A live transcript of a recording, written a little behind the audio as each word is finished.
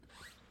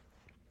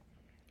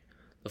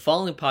The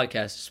following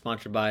podcast is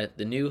sponsored by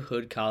the new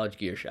Hood College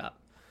Gear Shop.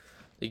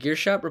 The Gear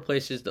Shop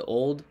replaces the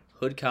old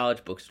Hood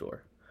College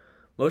bookstore.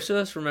 Most of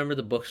us remember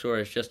the bookstore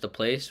as just a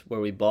place where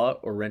we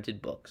bought or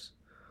rented books.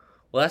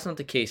 Well, that's not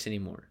the case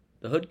anymore.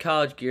 The Hood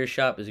College Gear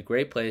Shop is a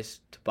great place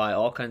to buy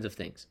all kinds of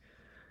things.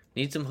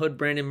 Need some Hood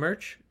branded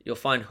merch? You'll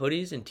find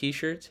hoodies and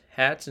t-shirts,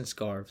 hats and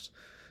scarves,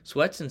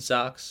 sweats and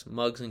socks,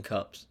 mugs and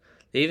cups.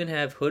 They even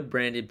have Hood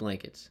branded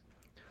blankets.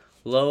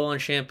 Low on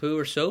shampoo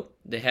or soap?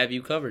 They have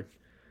you covered.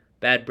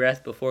 Bad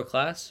breath before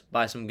class?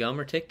 Buy some gum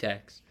or Tic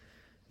Tacs.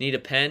 Need a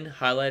pen,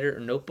 highlighter, or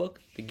notebook?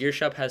 The Gear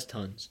Shop has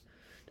tons.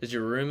 Does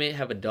your roommate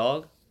have a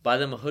dog? Buy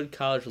them a Hood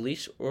College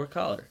leash or a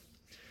collar.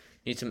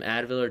 Need some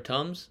Advil or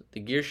Tums? The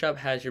Gear Shop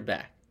has your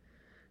back.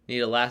 Need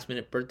a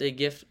last-minute birthday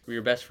gift for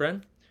your best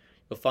friend?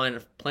 You'll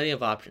find plenty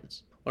of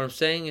options. What I'm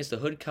saying is the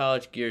Hood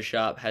College Gear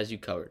Shop has you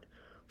covered.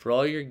 For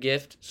all your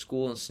gift,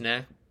 school, and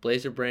snack,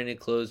 Blazer-branded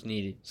clothes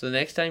needed. So the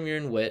next time you're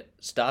in WIT,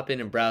 stop in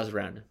and browse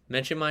around.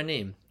 Mention my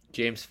name,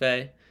 James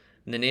Fay,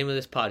 and the name of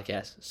this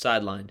podcast,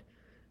 Sidelined,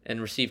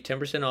 and receive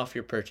 10% off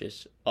your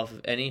purchase off of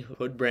any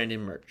Hood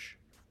branded merch.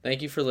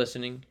 Thank you for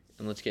listening,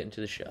 and let's get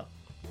into the show.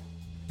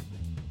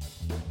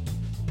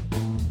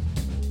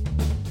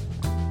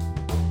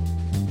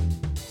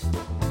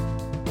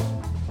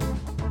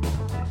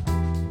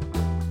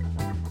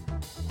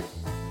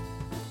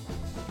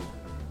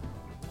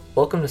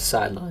 Welcome to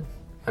Sideline.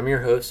 I'm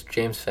your host,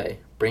 James Fay,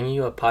 bringing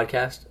you a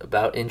podcast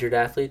about injured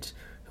athletes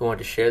who want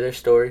to share their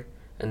story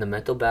and the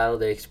mental battle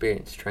they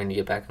experience trying to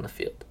get back on the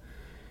field.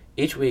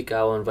 Each week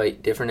I will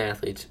invite different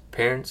athletes,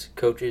 parents,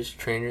 coaches,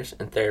 trainers,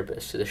 and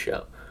therapists to the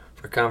show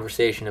for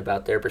conversation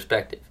about their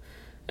perspective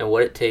and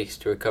what it takes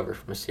to recover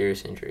from a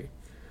serious injury.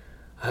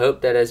 I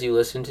hope that as you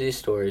listen to these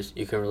stories,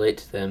 you can relate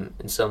to them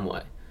in some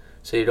way,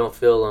 so you don't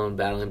feel alone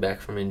battling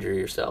back from injury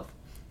yourself.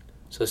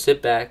 So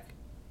sit back,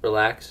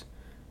 relax,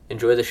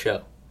 enjoy the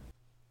show.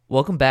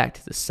 Welcome back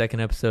to the second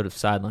episode of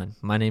Sideline.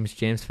 My name is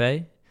James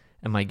Fay,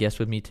 and my guest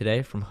with me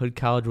today from Hood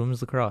College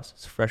Women's Lacrosse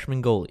is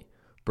freshman goalie,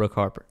 Brooke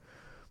Harper.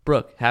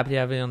 Brooke, happy to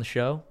have you on the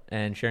show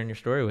and sharing your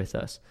story with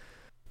us.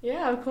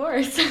 Yeah, of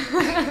course.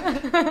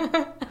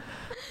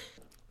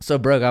 So,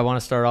 Brooke, I want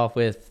to start off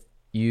with,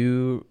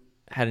 you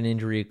had an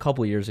injury a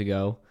couple years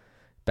ago,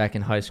 back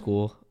in high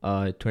school,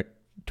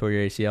 tore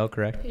your ACL,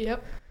 correct?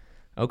 Yep.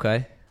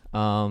 Okay.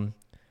 So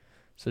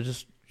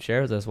just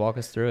share with us, walk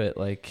us through it.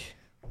 Like,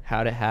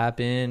 how'd it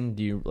happen?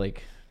 Do you,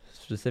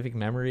 specific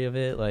memory of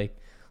it?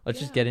 Let's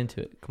just get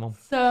into it. Come on.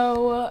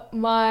 So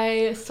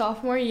my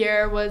sophomore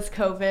year was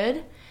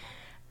COVID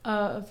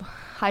of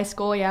high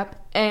school,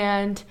 yep.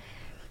 And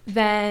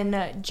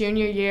then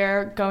junior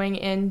year, going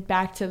in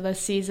back to the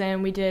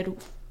season, we did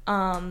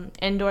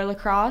indoor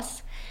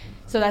lacrosse.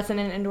 So that's in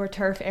an indoor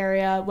turf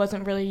area.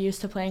 Wasn't really used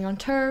to playing on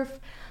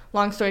turf.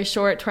 Long story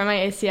short, tore my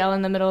ACL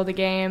in the middle of the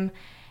game.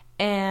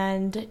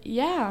 And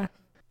yeah.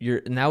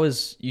 And that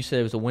was, you said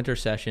it was a winter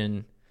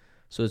session,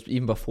 so it's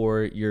even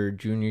before your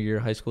junior year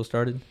of high school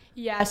started?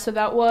 Yeah, so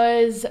that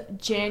was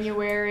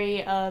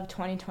January of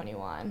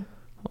 2021.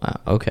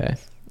 Wow, okay.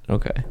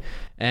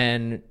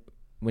 And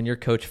when your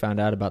coach found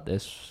out about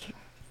this,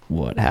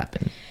 what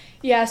happened?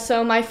 Yeah,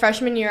 so my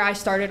freshman year, I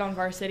started on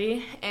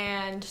varsity,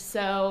 and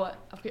so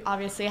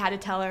obviously I had to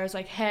tell her, I was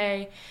like,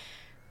 hey,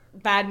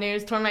 bad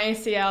news, tore my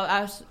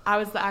ACL. I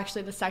was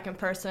actually the second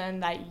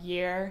person that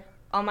year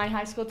on my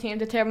high school team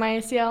to tear my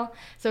ACL,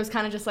 so it was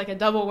kind of just like a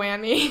double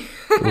whammy.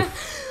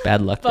 Oof,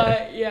 bad luck there.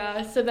 But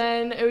yeah, so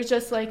then it was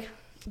just like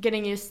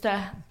getting used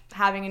to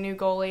having a new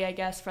goalie, I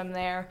guess, from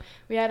there.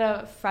 We had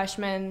a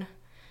freshman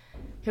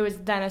who was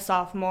then a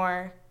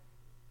sophomore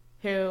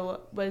who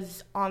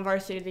was on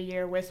varsity the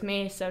year with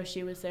me, so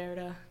she was there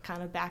to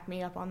kind of back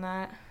me up on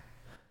that.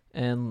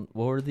 And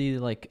what were the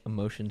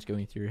emotions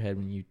going through your head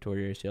when you tore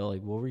your ACL?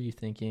 What were you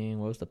thinking?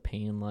 What was the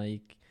pain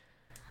like?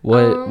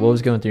 What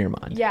was going through your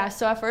mind? Yeah,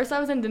 so at first I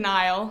was in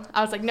denial.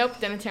 I was like, nope,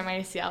 didn't tear my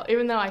ACL.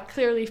 Even though I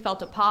clearly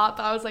felt a pop,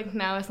 I was like,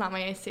 no, it's not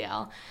my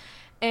ACL.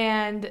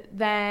 And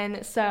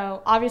then,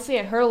 so obviously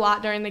it hurt a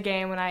lot during the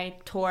game when I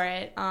tore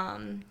it.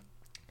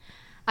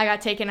 I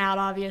got taken out,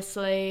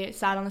 obviously,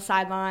 sat on the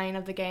sideline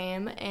of the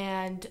game,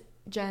 and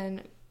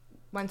Jen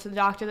went to the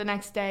doctor the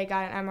next day,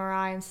 got an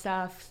MRI and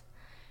stuff.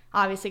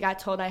 Obviously got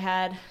told I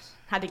had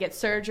to get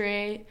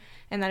surgery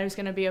and that it was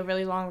going to be a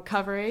really long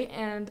recovery.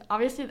 And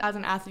obviously, as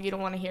an athlete, you don't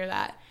want to hear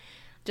that.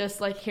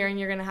 Just hearing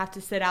you're going to have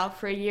to sit out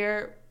for a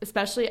year,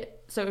 especially,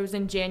 so it was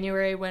in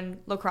January when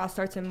lacrosse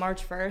starts in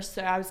March 1st,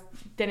 so I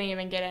didn't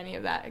even get any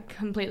of that. I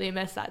completely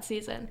missed that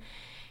season.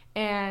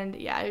 And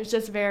yeah, it was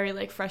just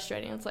very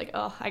frustrating. It's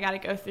oh, I got to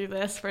go through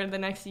this for the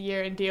next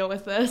year and deal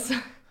with this.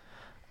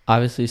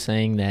 Obviously,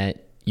 saying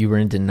that you were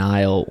in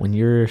denial, when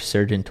your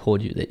surgeon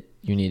told you that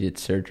you needed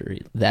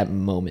surgery, that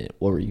moment,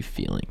 what were you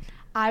feeling?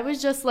 I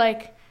was just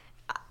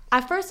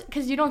at first,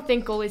 because you don't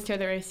think goalies tear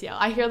their ACL.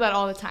 I hear that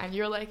all the time.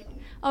 You're like,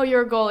 oh,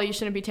 you're a goalie, you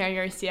shouldn't be tearing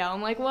your ACL.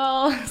 I'm like,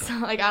 well,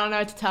 so, I don't know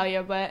what to tell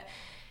you. But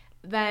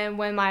then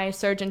when my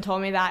surgeon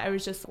told me that, it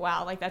was just,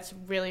 wow, that's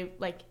really,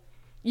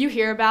 you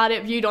hear about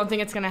it, but you don't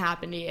think it's going to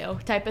happen to you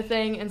type of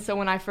thing. And so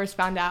when I first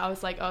found out, I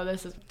was like, oh,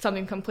 this is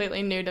something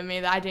completely new to me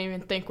that I didn't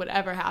even think would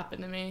ever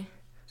happen to me.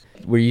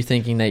 Were you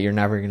thinking that you're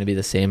never going to be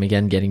the same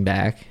again getting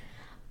back?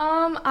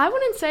 I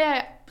wouldn't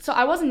say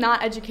I was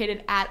not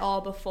educated at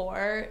all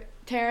before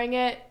tearing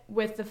it,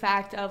 with the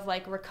fact of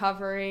like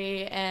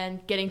recovery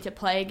and getting to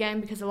play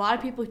again, because a lot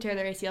of people who tear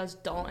their ACLs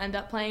don't end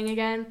up playing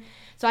again.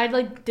 So I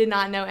like did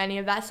not know any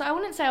of that. So I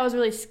wouldn't say I was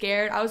really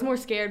scared. I was more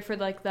scared for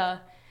like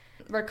the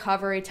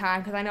recovery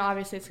time, because I know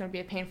obviously it's going to be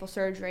a painful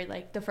surgery.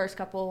 Like the first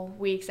couple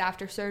weeks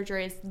after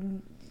surgery is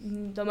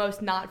the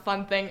most not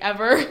fun thing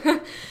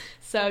ever.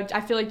 So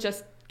I feel like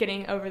just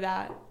getting over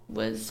that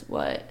was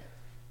what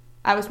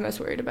I was most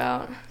worried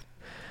about.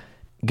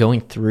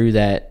 Going through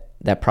that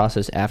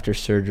process after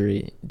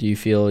surgery, do you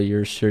feel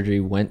your surgery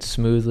went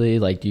smoothly?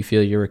 Like, do you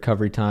feel your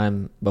recovery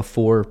time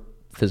before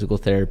physical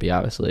therapy,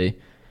 obviously,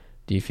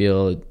 do you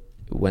feel it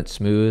went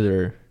smooth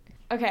or?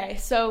 Okay,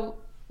 so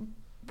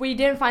we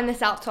didn't find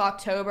this out till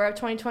October of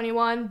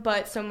 2021,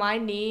 but so my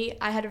knee,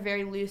 I had a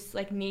very loose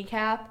like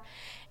kneecap.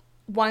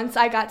 Once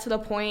I got to the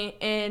point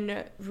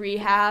in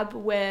rehab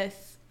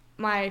with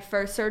my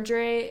first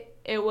surgery,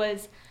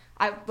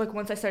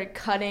 once I started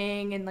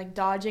cutting and like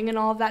dodging and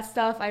all of that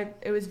stuff,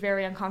 it was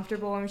very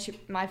uncomfortable. And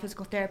my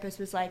physical therapist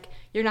was like,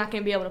 "You're not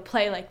going to be able to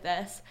play like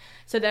this."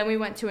 So then we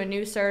went to a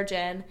new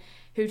surgeon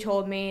who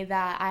told me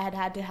that I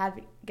had to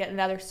get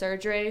another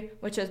surgery,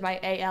 which was my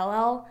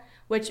ALL,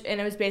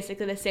 and it was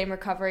basically the same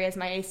recovery as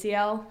my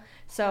ACL.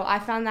 So I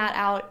found that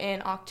out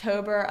in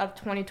October of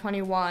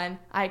 2021.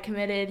 I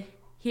committed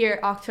here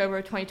October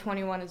of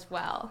 2021 as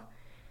well.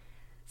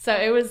 So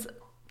it was.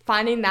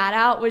 Finding that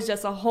out was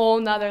just a whole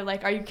nother,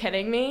 like, are you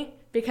kidding me?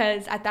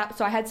 Because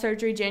so I had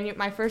surgery,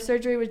 my first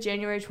surgery was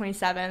January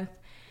 27th.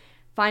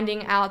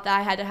 Finding out that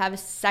I had to have a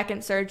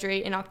second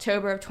surgery in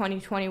October of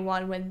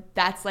 2021, when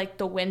that's like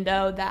the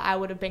window that I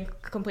would have been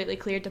completely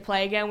cleared to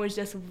play again, was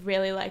just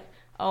really like,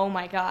 oh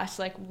my gosh,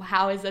 like,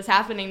 how is this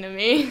happening to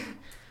me?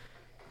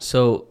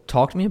 So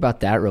talk to me about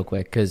that real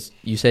quick, because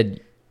you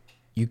said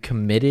you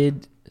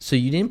committed, so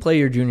you didn't play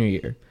your junior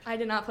year. I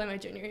did not play my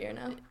junior year,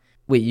 no.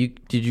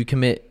 Wait, did you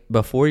commit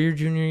before your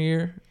junior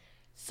year?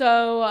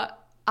 So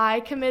I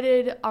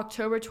committed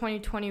October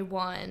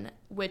 2021,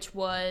 which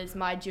was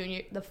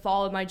the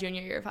fall of my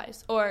junior year of high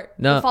school,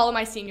 the fall of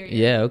my senior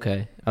year. Yeah,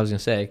 okay. I was gonna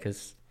say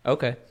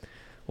okay,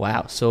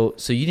 wow. So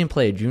you didn't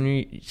play a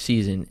junior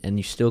season, and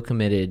you still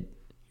committed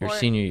your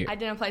senior year. I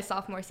didn't play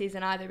sophomore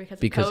season either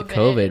because of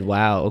COVID.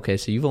 Wow. Okay,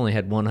 so you've only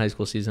had one high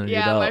school season under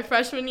your belt. Yeah, my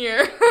freshman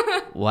year.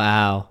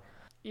 Wow.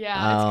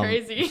 Yeah,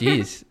 it's crazy.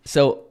 Jeez.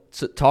 So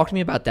talk to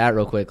me about that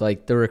real quick,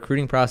 like the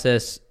recruiting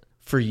process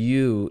for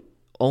you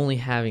only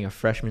having a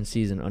freshman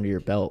season under your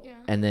belt,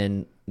 and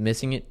then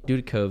missing it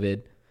due to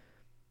COVID,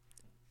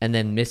 and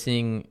then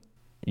missing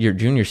your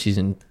junior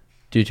season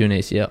due to an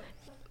ACL.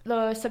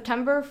 The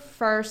September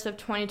 1st of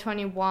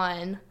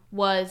 2021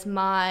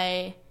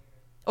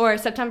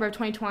 September of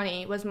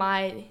 2020 was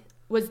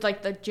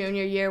like the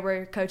junior year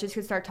where coaches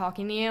could start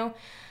talking to you.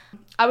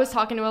 I was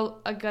talking to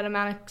a good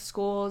amount of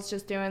schools,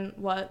 just doing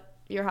what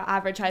your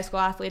average high school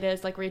athlete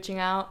is, like reaching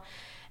out.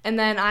 And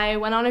then I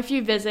went on a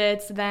few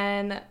visits,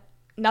 then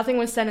nothing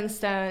was set in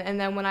stone. And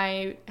then when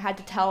I had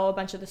to tell a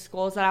bunch of the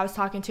schools that I was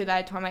talking to that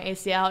I tore my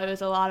ACL, it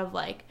was a lot of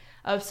like,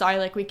 oh, sorry,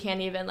 like we can't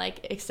even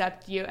like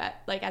accept you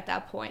at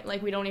that point.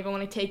 Like we don't even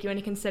want to take you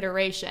into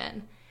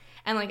consideration.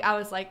 And like I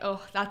was like,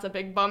 oh, that's a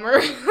big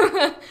bummer.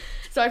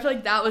 So I feel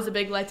like that was a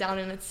big letdown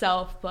in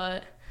itself,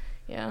 but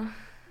yeah.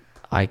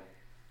 I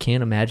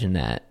can't imagine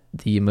that.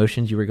 The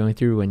emotions you were going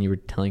through when you were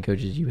telling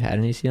coaches you had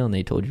an ACL and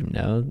they told you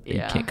no, you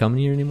can't come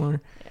here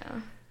anymore.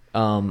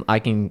 Yeah. I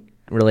can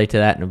relate to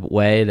that in a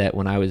way that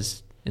when I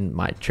was in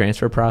my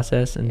transfer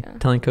process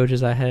and telling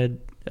coaches I had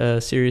a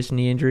serious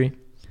knee injury,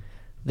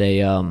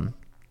 they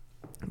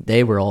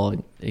were all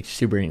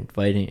super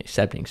inviting,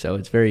 accepting. So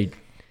it's very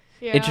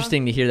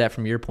interesting to hear that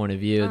from your point of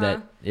view,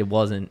 that it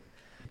wasn't.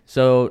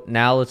 So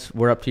now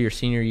we're up to your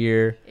senior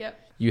year.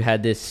 Yep. You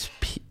had this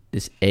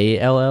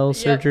ALL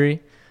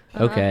surgery.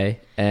 Yep. Okay,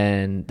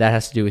 and that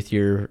has to do with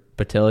your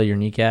patella, your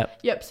kneecap?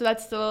 Yep, so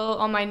that's still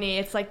on my knee.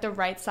 It's like the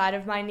right side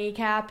of my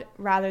kneecap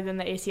rather than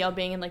the ACL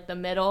being in like the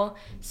middle.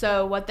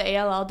 So what the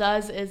ALL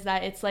does is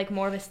that it's like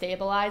more of a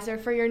stabilizer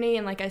for your knee.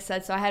 And like I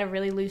said, so I had a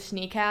really loose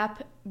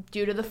kneecap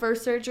due to the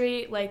first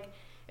surgery. Like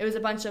it was a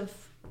bunch of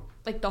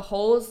like the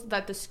holes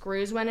that the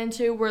screws went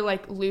into were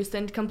like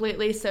loosened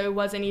completely. So it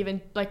wasn't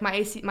even like my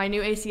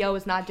new ACL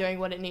was not doing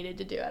what it needed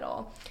to do at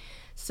all.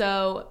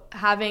 So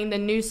having the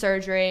new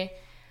surgery,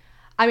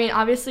 I mean,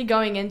 obviously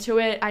going into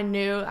it, I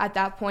knew at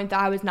that point that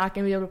I was not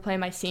going to be able to play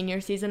my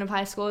senior season of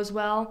high school as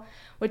well,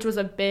 which was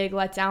a big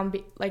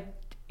letdown. Like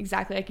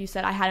exactly like you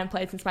said, I hadn't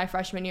played since my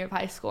freshman year of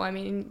high school. I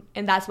mean,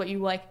 and that's what you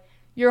like.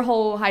 Your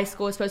whole high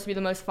school is supposed to be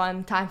the most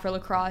fun time for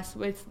lacrosse.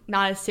 It's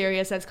not as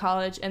serious as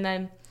college, and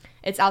then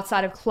it's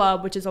outside of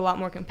club, which is a lot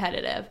more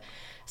competitive.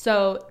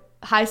 So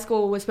high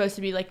school was supposed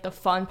to be like the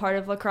fun part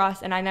of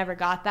lacrosse, and I never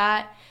got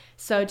that.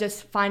 So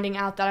just finding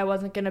out that I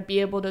wasn't going to be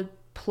able to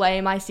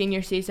play my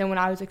senior season when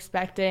I was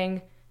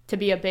expecting to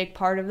be a big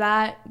part of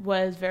that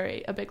was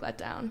a big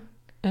letdown.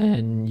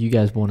 And you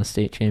guys won a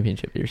state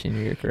championship your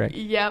senior year, correct?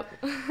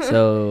 Yep.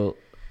 So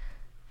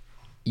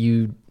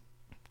you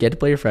get to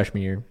play your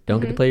freshman year,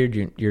 don't get to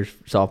play your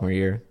sophomore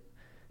year,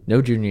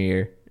 no junior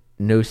year,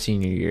 no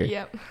senior year.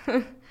 Yep.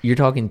 You're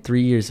talking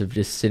 3 years of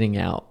just sitting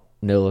out,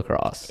 no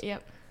lacrosse.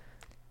 Yep.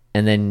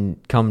 And then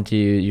come to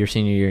your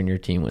senior year and your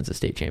team wins a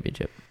state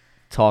championship.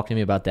 Talk to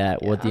me about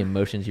that, what the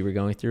emotions you were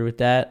going through with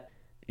that.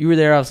 You were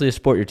there obviously to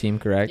support your team,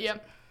 correct?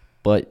 Yep.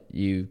 But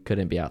you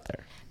couldn't be out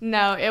there.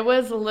 No, it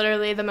was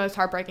literally the most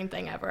heartbreaking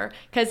thing ever.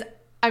 Because,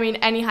 I mean,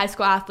 any high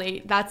school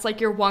athlete, that's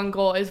like your one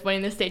goal is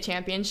winning the state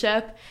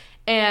championship.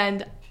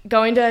 And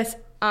going to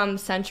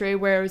Century,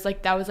 where it was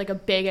like that was like a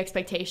big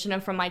expectation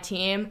from my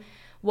team,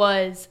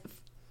 was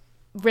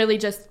really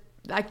just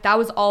like that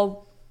was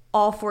all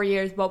 4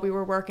 years what we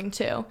were working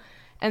to.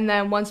 And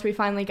then once we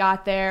finally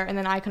got there and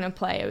then I couldn't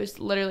play, it was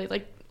literally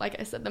like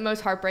I said, the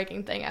most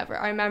heartbreaking thing ever.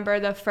 I remember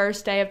the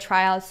first day of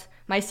tryouts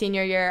my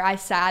senior year, I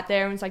sat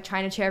there and was like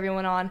trying to cheer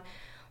everyone on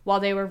while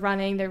they were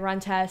running their run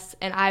tests,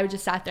 and I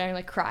just sat there and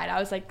like cried. I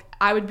was like,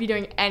 I would be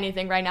doing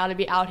anything right now to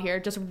be out here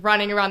just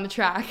running around the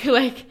track.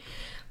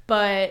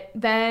 But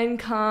then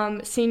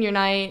come senior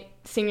night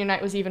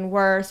was even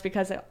worse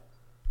because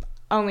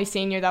only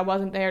senior that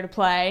wasn't there to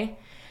play.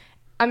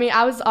 I mean,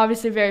 I was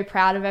obviously very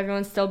proud of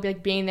everyone still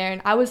being there,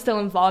 and I was still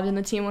involved in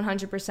the team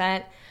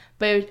 100%,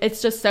 but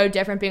it's just so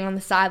different being on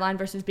the sideline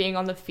versus being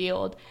on the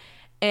field.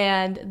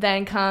 And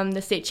then come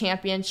the state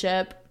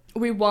championship,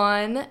 we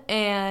won,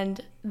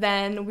 and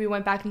then we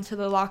went back into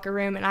the locker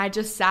room, and I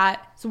just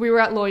sat. So we were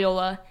at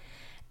Loyola,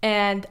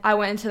 and I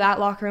went into that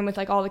locker room with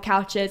like all the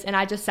couches, and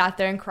I just sat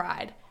there and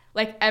cried.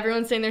 Like,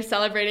 everyone's sitting there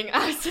celebrating, and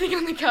I was sitting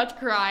on the couch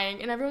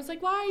crying, and everyone's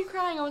like, why are you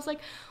crying? I was like,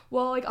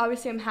 well, like,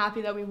 obviously I'm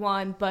happy that we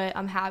won, but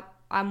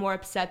I'm more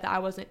upset that I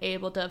wasn't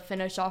able to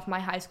finish off my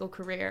high school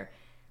career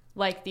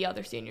like the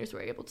other seniors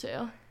were able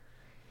to.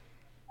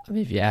 I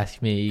mean, if you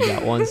ask me, you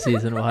got one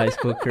season of a high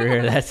school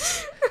career.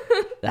 That's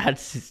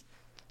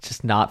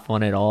just not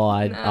fun at all.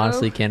 I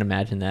honestly can't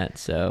imagine that.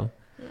 So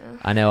yeah.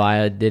 I know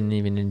I didn't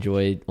even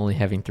enjoy only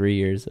having 3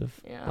 years of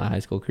my high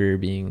school career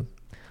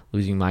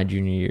losing my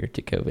junior year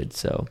to COVID.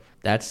 So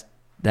that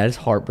is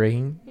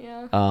heartbreaking.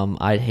 Yeah.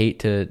 I'd hate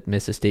to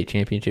miss a state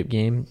championship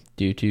game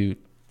due to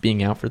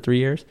being out for 3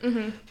 years,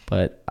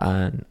 but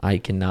I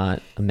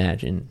cannot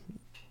imagine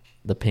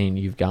the pain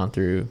you've gone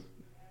through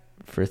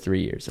for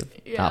 3 years of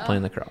not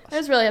playing lacrosse. It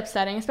was really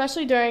upsetting,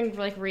 especially during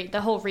like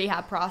the whole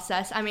rehab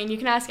process. I mean, you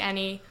can ask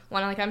anyone,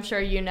 like I'm sure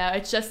you know.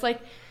 It's just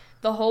like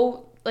the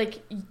whole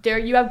there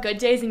you have good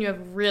days and you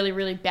have really,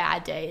 really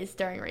bad days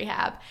during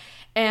rehab.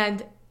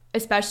 And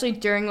especially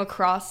during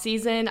lacrosse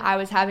season, I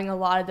was having a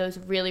lot of those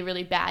really,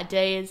 really bad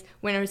days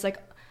when it was like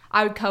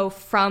I would go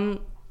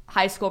from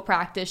high school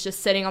practice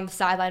just sitting on the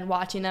sideline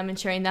watching them and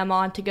cheering them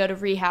on to go to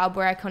rehab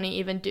where I couldn't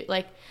even do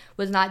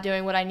was not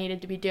doing what I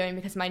needed to be doing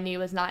because my knee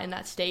was not in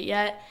that state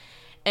yet.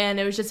 And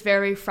it was just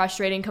very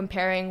frustrating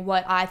comparing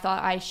what I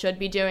thought I should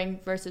be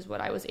doing versus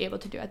what I was able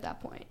to do at that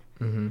point.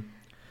 Mm-hmm.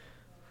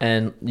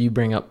 And you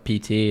bring up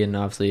PT and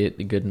obviously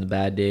the good and the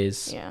bad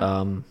days.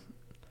 Yeah.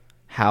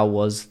 How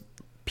was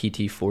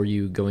PT for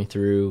you going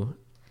through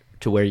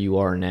to where you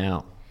are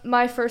now?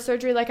 My first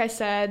surgery, like I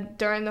said,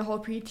 during the whole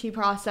PT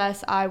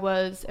process, it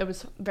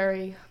was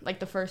very,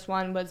 the first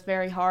one was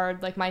very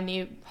hard. Like, my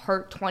knee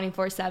hurt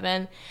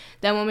 24/7.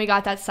 Then when we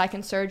got that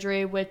second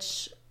surgery,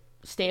 which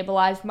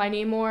stabilized my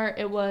knee more,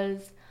 it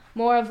was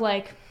more of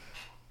I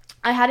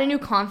had a new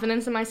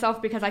confidence in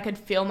myself because I could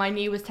feel my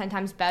knee was 10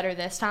 times better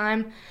this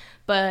time.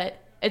 But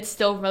it's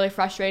still really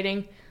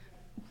frustrating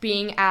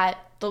being at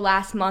the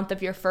last month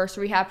of your first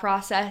rehab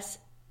process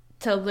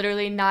to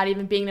literally not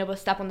even being able to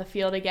step on the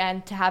field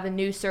again, to have a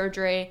new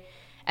surgery,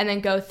 and then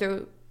go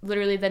through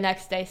literally the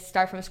next day,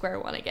 start from square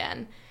one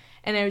again.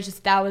 And it was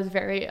that was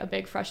a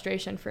big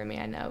frustration for me.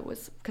 I know it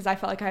was because I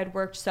felt like I had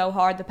worked so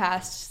hard the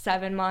past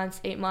 7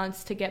 months, 8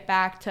 months to get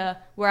back to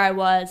where I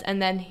was,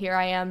 and then here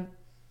I am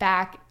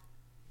back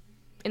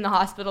in the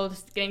hospital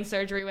just getting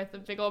surgery with a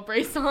big old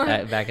brace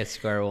on. Back at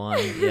square one,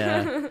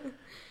 yeah.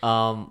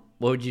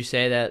 What would you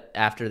say that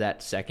after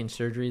that second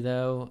surgery,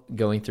 though,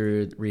 going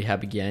through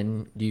rehab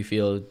again, do you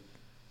feel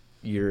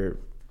you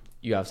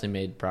obviously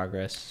made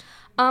progress?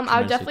 I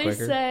would definitely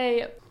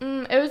say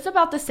it was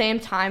about the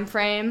same time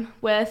frame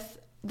with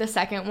the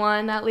second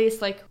one, at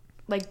least, like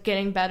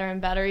getting better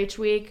and better each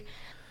week.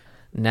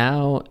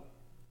 Now,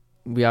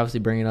 we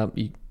obviously bring it up,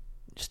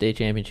 state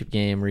championship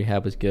game,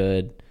 rehab was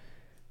good.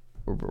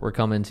 We're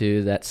coming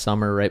to that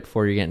summer right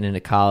before you're getting into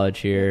college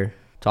here.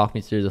 Talk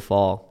me through the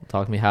fall.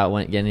 Talk to me how it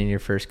went getting in your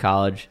first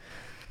college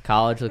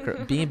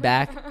lacrosse, being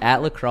back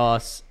at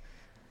lacrosse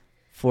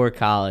for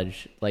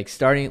college,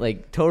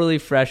 starting totally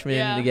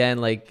freshman again.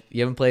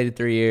 You haven't played in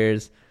 3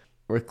 years.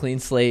 We're a clean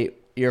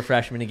slate. You're a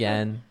freshman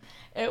again.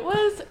 It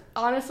was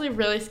honestly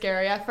really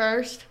scary at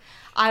first.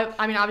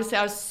 I mean, obviously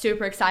I was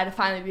super excited to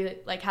finally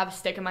be have a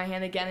stick in my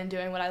hand again and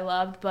doing what I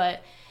loved,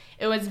 but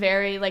it was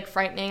very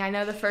frightening. I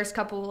know the first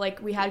couple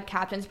we had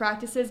captain's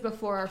practices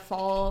before our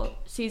fall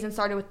season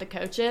started with the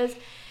coaches,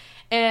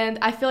 And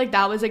I feel like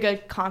that was a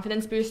good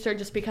confidence booster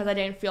just because I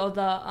didn't feel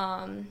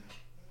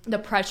the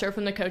pressure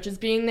from the coaches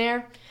being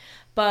there.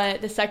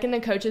 But the second the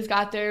coaches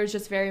got there, it was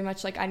just very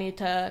much like I need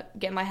to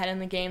get my head in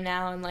the game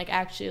now and like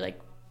actually like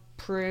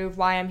prove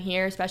why I'm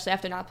here, especially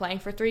after not playing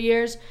for 3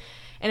 years.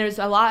 And it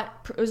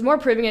was more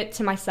proving it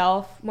to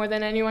myself more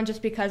than anyone,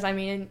 just because, I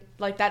mean,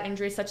 like that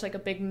injury is such like a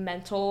big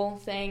mental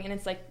thing, and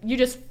it's like you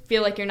just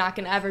feel like you're not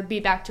going to ever be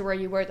back to where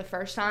you were the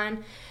first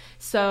time.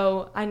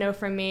 So I know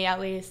for me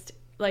at least,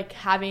 like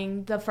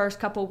having the first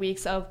couple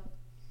weeks of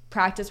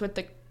practice with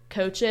the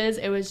coaches,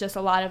 it was just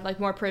a lot of like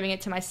more proving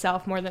it to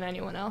myself more than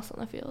anyone else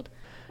on the field.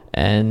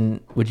 And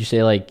would you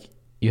say like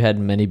you had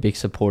many big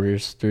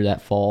supporters through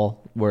that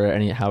fall?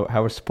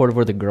 How supportive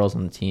were the girls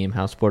on the team?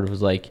 How supportive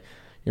was like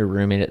your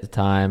roommate at the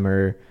time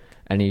or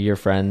any of your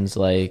friends?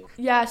 Like,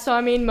 yeah, so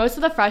I mean, most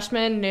of the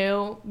freshmen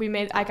knew I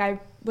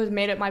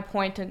made it my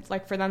point to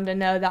like for them to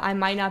know that I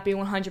might not be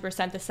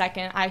 100% the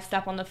second I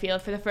step on the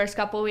field for the first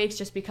couple of weeks,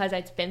 just because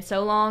it's been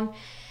so long.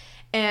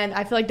 And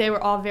I feel like they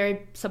were all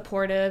very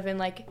supportive, and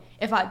like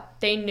if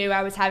they knew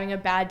I was having a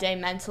bad day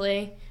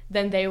mentally,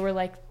 then they were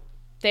like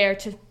there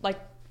to like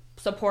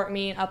support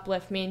me and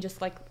uplift me and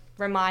just like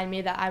remind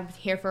me that I'm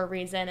here for a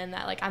reason and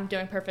that like I'm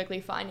doing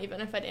perfectly fine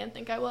even if I didn't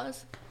think I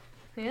was.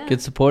 Yeah.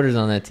 Good supporters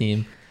on that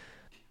team.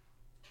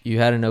 You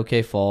had an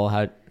okay fall.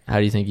 How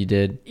do you think you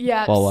did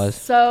fall-wise?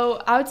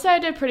 So I would say I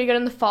did pretty good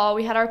in the fall.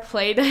 We had our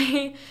play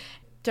day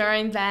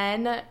during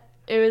then.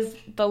 It was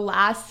the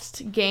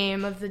last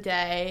game of the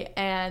day,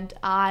 and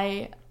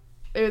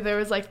there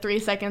was like 3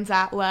 seconds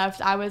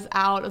left. I was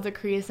out of the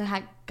crease and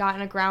had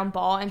gotten a ground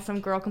ball, and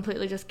some girl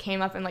completely just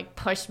came up and like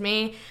pushed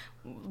me,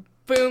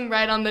 boom,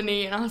 right on the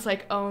knee, and I was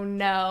like, oh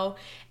no.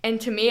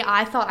 And to me,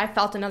 I thought I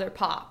felt another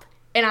pop,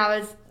 and I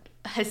was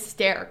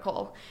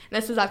hysterical.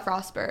 And this was at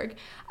Frostburg.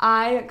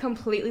 I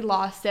completely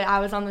lost it. I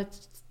was on the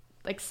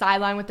like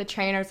sideline with the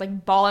trainers,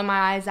 like bawling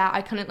my eyes out.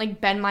 I couldn't like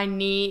bend my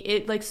knee.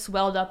 It like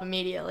swelled up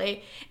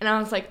immediately, and I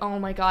was like, oh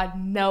my god,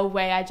 no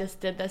way, I just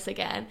did this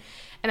again.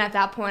 And at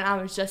that point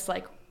I was just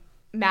like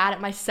mad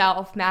at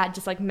myself, mad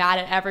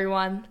at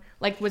everyone,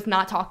 like was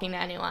not talking to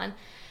anyone.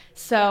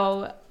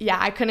 So yeah,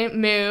 I couldn't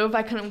move,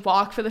 I couldn't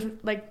walk for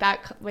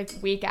the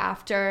week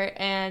after.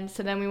 And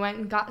so then we went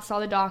and saw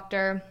the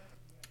doctor,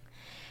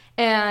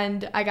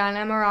 and I got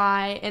an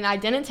MRI, and I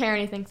didn't tear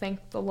anything,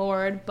 thank the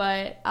Lord,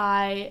 but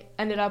I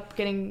ended up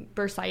getting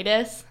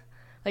bursitis,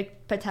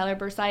 like patellar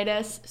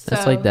bursitis. So,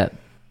 that's like that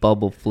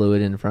bubble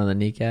fluid in front of the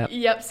kneecap?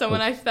 Yep, so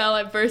when I fell,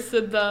 I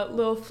bursted the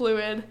little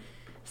fluid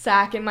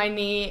sac in my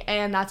knee,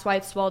 and that's why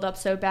it swelled up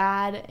so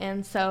bad.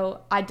 And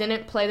so I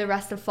didn't play the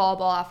rest of fall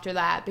ball after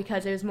that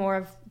because it was more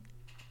of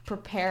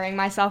preparing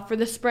myself for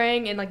the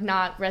spring and like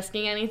not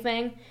risking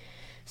anything.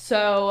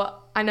 So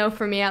I know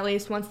for me at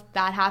least, once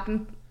that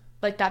happened,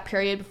 like that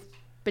period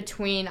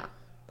before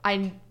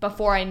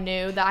I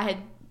knew that I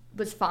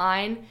was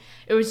fine,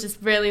 it was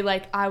just really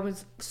like I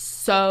was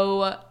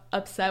so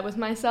upset with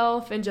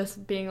myself and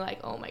just being like,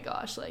 oh my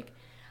gosh, like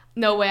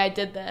no way I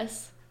did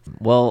this.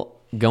 Well,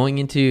 going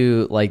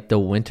into like the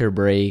winter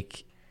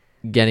break,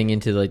 getting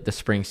into like the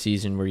spring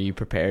season, were you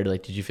prepared?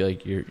 Like, did you feel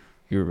like you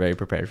were very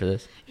prepared for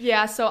this?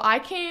 Yeah, so I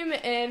came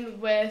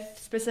in with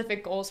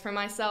specific goals for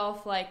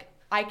myself. Like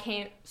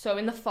so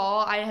in the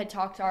fall, I had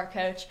talked to our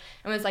coach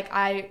and was like,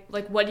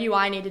 what do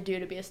I need to do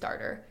to be a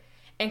starter?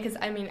 And because,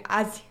 I mean,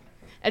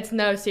 it's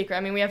no secret. I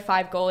mean, we have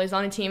 5 goalies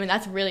on a team, and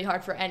that's really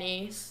hard for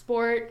any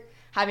sport,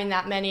 having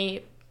that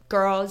many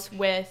girls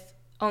with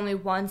only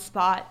one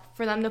spot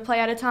for them to play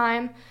at a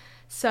time.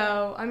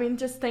 So, I mean,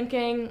 just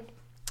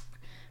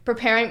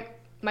preparing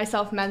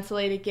myself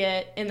mentally to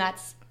get in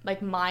that,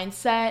 like,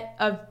 mindset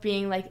of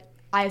being, like,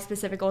 I have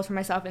specific goals for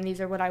myself, and these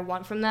are what I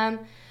want from them.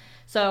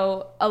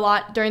 So a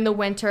lot during the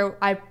winter,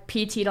 I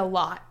PT'd a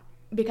lot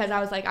because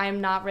I was like, I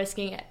am not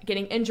risking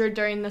getting injured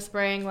during the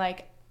spring.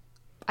 Like,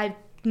 I'm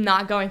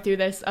not going through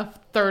this a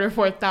 3rd or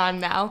 4th time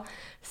now.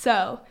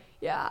 So,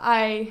 yeah,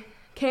 I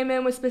came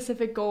in with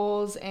specific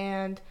goals,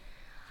 and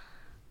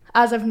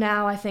as of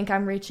now, I think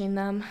I'm reaching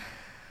them,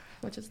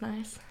 which is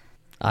nice.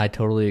 I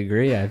totally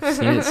agree. I've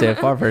seen it so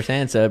far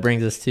firsthand. So it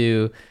brings us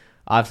to,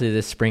 obviously,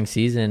 this spring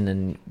season,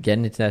 and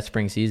getting into that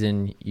spring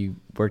season, you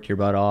worked your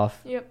butt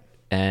off. Yep.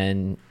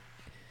 And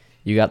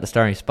you got the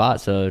starting spot,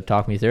 so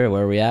talk me through it.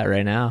 Where are we at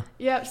right now?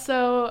 Yep,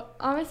 so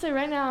honestly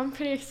right now I'm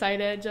pretty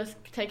excited, just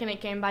taking it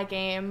game by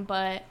game,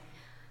 but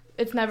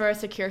it's never a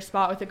secure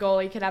spot with a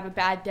goal. You could have a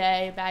bad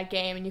day, a bad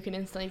game, and you can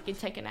instantly get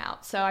taken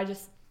out. So I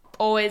just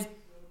always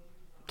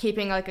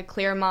keeping like a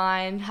clear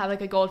mind, have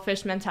like a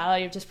goldfish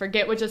mentality of just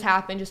forget what just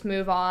happened, just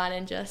move on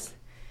and just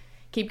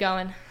keep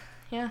going.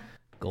 Yeah.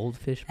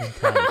 Goldfish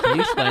mentality. Can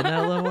you explain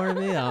that a little more to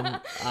me?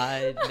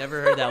 I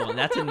never heard that one.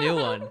 That's a new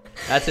one.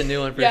 That's a new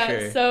one for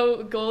sure. Yeah,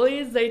 so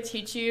goalies, they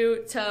teach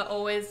you to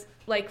always,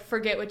 like,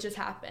 forget what just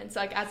happened. So,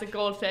 like, as a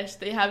goldfish,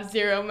 they have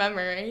zero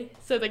memory.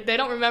 So, like, they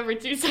don't remember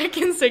 2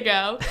 seconds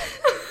ago.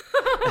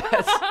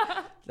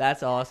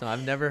 That's awesome.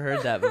 I've never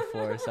heard that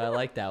before, so I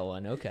like that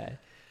one. Okay.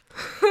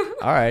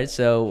 All right,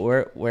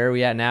 so where are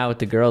we at now with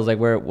the girls? Like,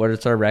 what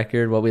is our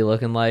record? What we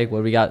looking like?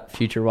 What we got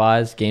future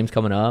wise? Games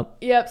coming up?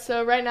 Yep.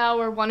 So right now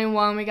we're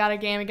 1-1. We got a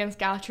game against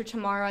Goucher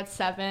tomorrow at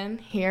 7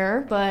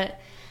 here, but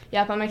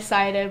yep, I'm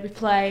excited. We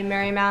play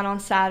Marymount on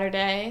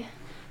Saturday,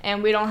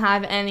 and we don't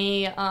have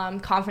any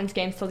conference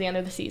games till the end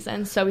of the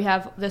season. So we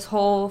have this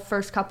whole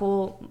first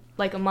couple,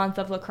 like a month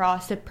of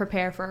lacrosse to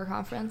prepare for our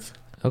conference.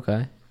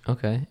 Okay.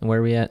 And where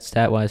are we at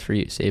stat-wise for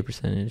you? Save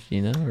percentage,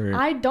 Or?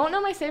 I don't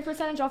know my save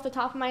percentage off the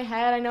top of my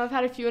head. I know I've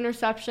had a few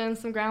interceptions,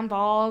 some ground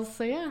balls,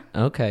 so yeah.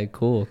 Okay,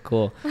 cool.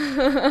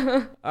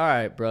 All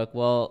right, Brooke.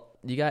 Well,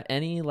 you got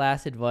any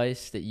last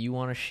advice that you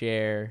want to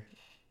share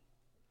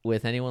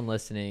with anyone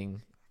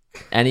listening?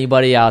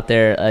 Anybody out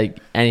there, like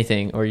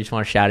anything, or you just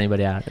want to shout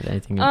anybody out at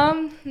anything?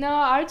 No,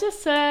 I would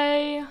just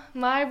say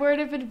my word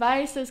of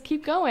advice is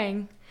keep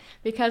going.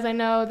 Because I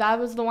know that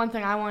was the one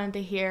thing I wanted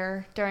to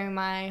hear during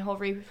my whole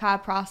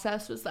rehab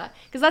process was that,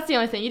 because that's the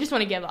only thing, you just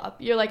want to give up.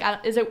 You're like,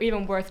 is it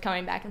even worth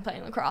coming back and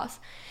playing lacrosse?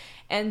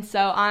 And so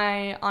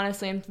I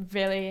honestly am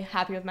really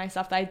happy with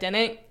myself that I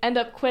didn't end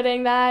up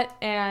quitting that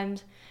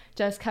and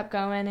just kept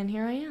going, and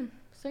here I am.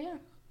 So yeah.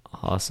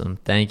 Awesome.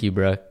 Thank you,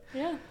 Brooke.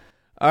 Yeah.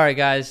 All right,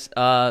 guys.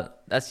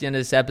 That's the end of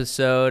this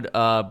episode.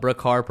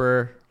 Brooke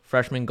Harper,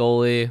 freshman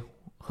goalie,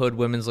 Hood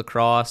Women's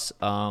Lacrosse.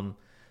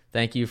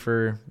 Thank you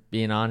for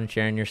being on and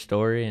sharing your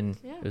story, and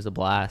It was a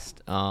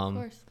blast. Of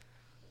course.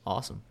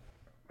 Awesome.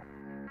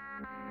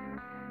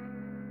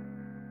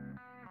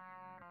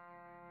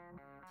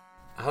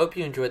 I hope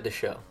you enjoyed the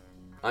show.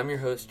 I'm your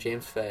host,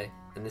 James Fay,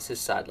 and this is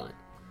Sidelined.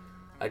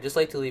 I'd just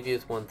like to leave you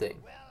with one thing.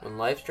 When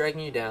life's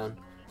dragging you down,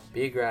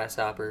 be a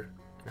grasshopper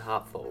and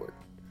hop forward.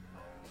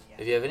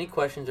 If you have any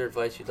questions or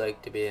advice you'd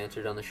like to be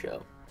answered on the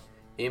show,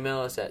 email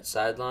us at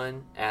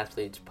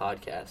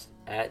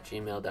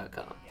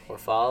sidelineathletespodcast@gmail.com or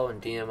follow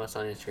and DM us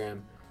on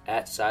Instagram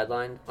at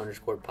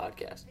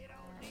sidelined_podcast.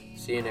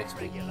 See you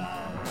next week.